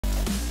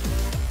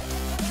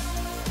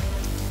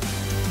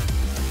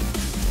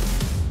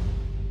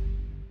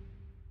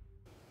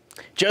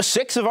Just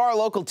 6 of our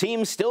local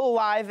teams still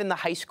alive in the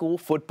high school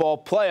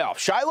football playoffs.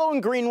 Shiloh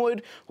and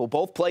Greenwood will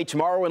both play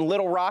tomorrow in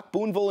Little Rock.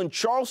 Boonville and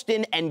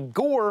Charleston and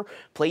Gore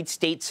played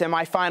state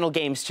semifinal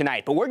games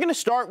tonight. But we're going to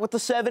start with the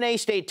 7A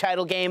state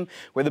title game,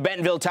 where the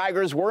Bentonville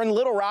Tigers were in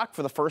Little Rock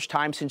for the first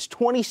time since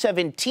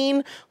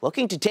 2017,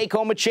 looking to take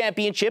home a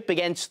championship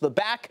against the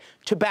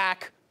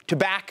back-to-back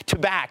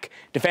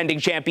defending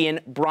champion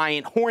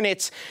Bryant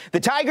Hornets. The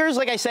Tigers,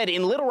 like I said,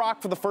 in Little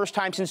Rock for the first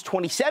time since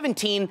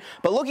 2017,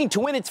 but looking to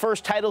win its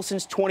first title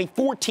since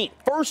 2014.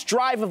 First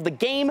drive of the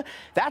game,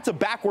 that's a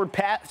backward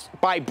pass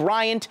by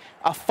Bryant,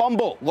 a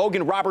fumble.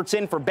 Logan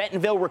Robertson for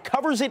Bentonville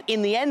recovers it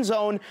in the end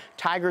zone.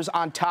 Tigers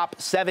on top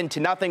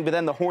 7-0, but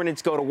then the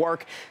Hornets go to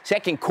work.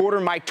 Second quarter,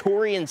 Mike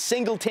Torrey and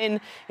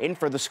Singleton in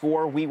for the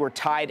score. We were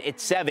tied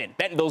at 7.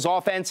 Bentonville's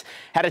offense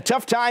had a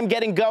tough time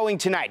getting going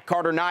tonight.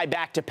 Carter Nye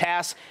back to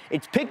pass.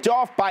 It's picked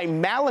off by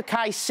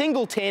Malachi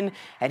Singleton,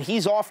 and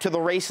he's off to the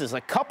races.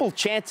 A couple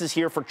chances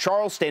here for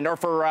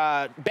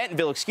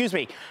Bentonville,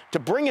 to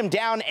bring him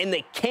down, and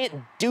they can't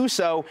do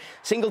so.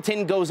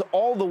 Singleton goes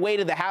all the way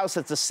to the house.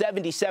 That's a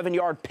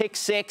 77-yard pick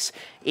six.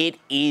 It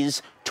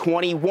is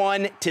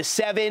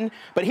 21-7.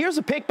 But here's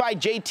a pick by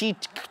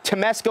JT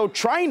Temesco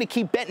trying to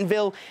keep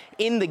Bentonville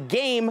in the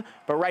game.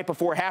 But right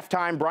before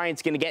halftime,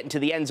 Bryant's going to get into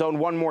the end zone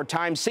one more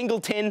time.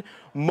 Singleton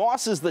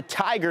mosses the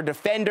Tiger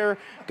defender,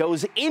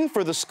 goes in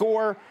for the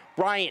score.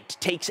 Bryant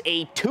takes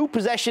a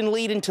 2-possession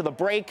lead into the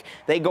break.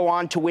 They go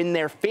on to win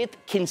their 5th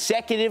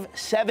consecutive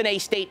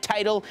 7A state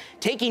title,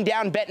 taking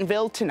down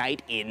Bentonville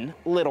tonight in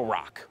Little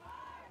Rock.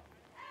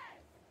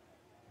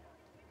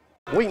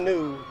 We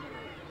knew,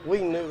 I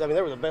mean,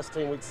 they were the best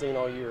team we'd seen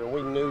all year, and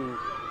we knew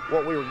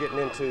what we were getting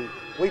into.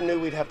 We knew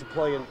we'd have to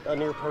play a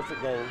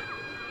near-perfect game,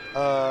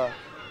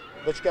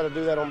 but you got to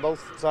do that on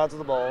both sides of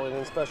the ball and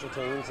in special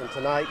teams. And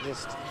tonight,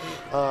 just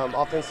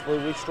offensively,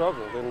 we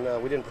struggled,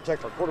 and we didn't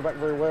protect our quarterback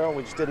very well.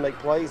 We just didn't make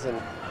plays,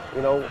 and,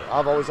 you know,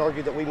 I've always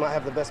argued that we might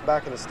have the best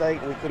back in the state,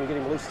 and we couldn't get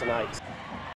him loose tonight.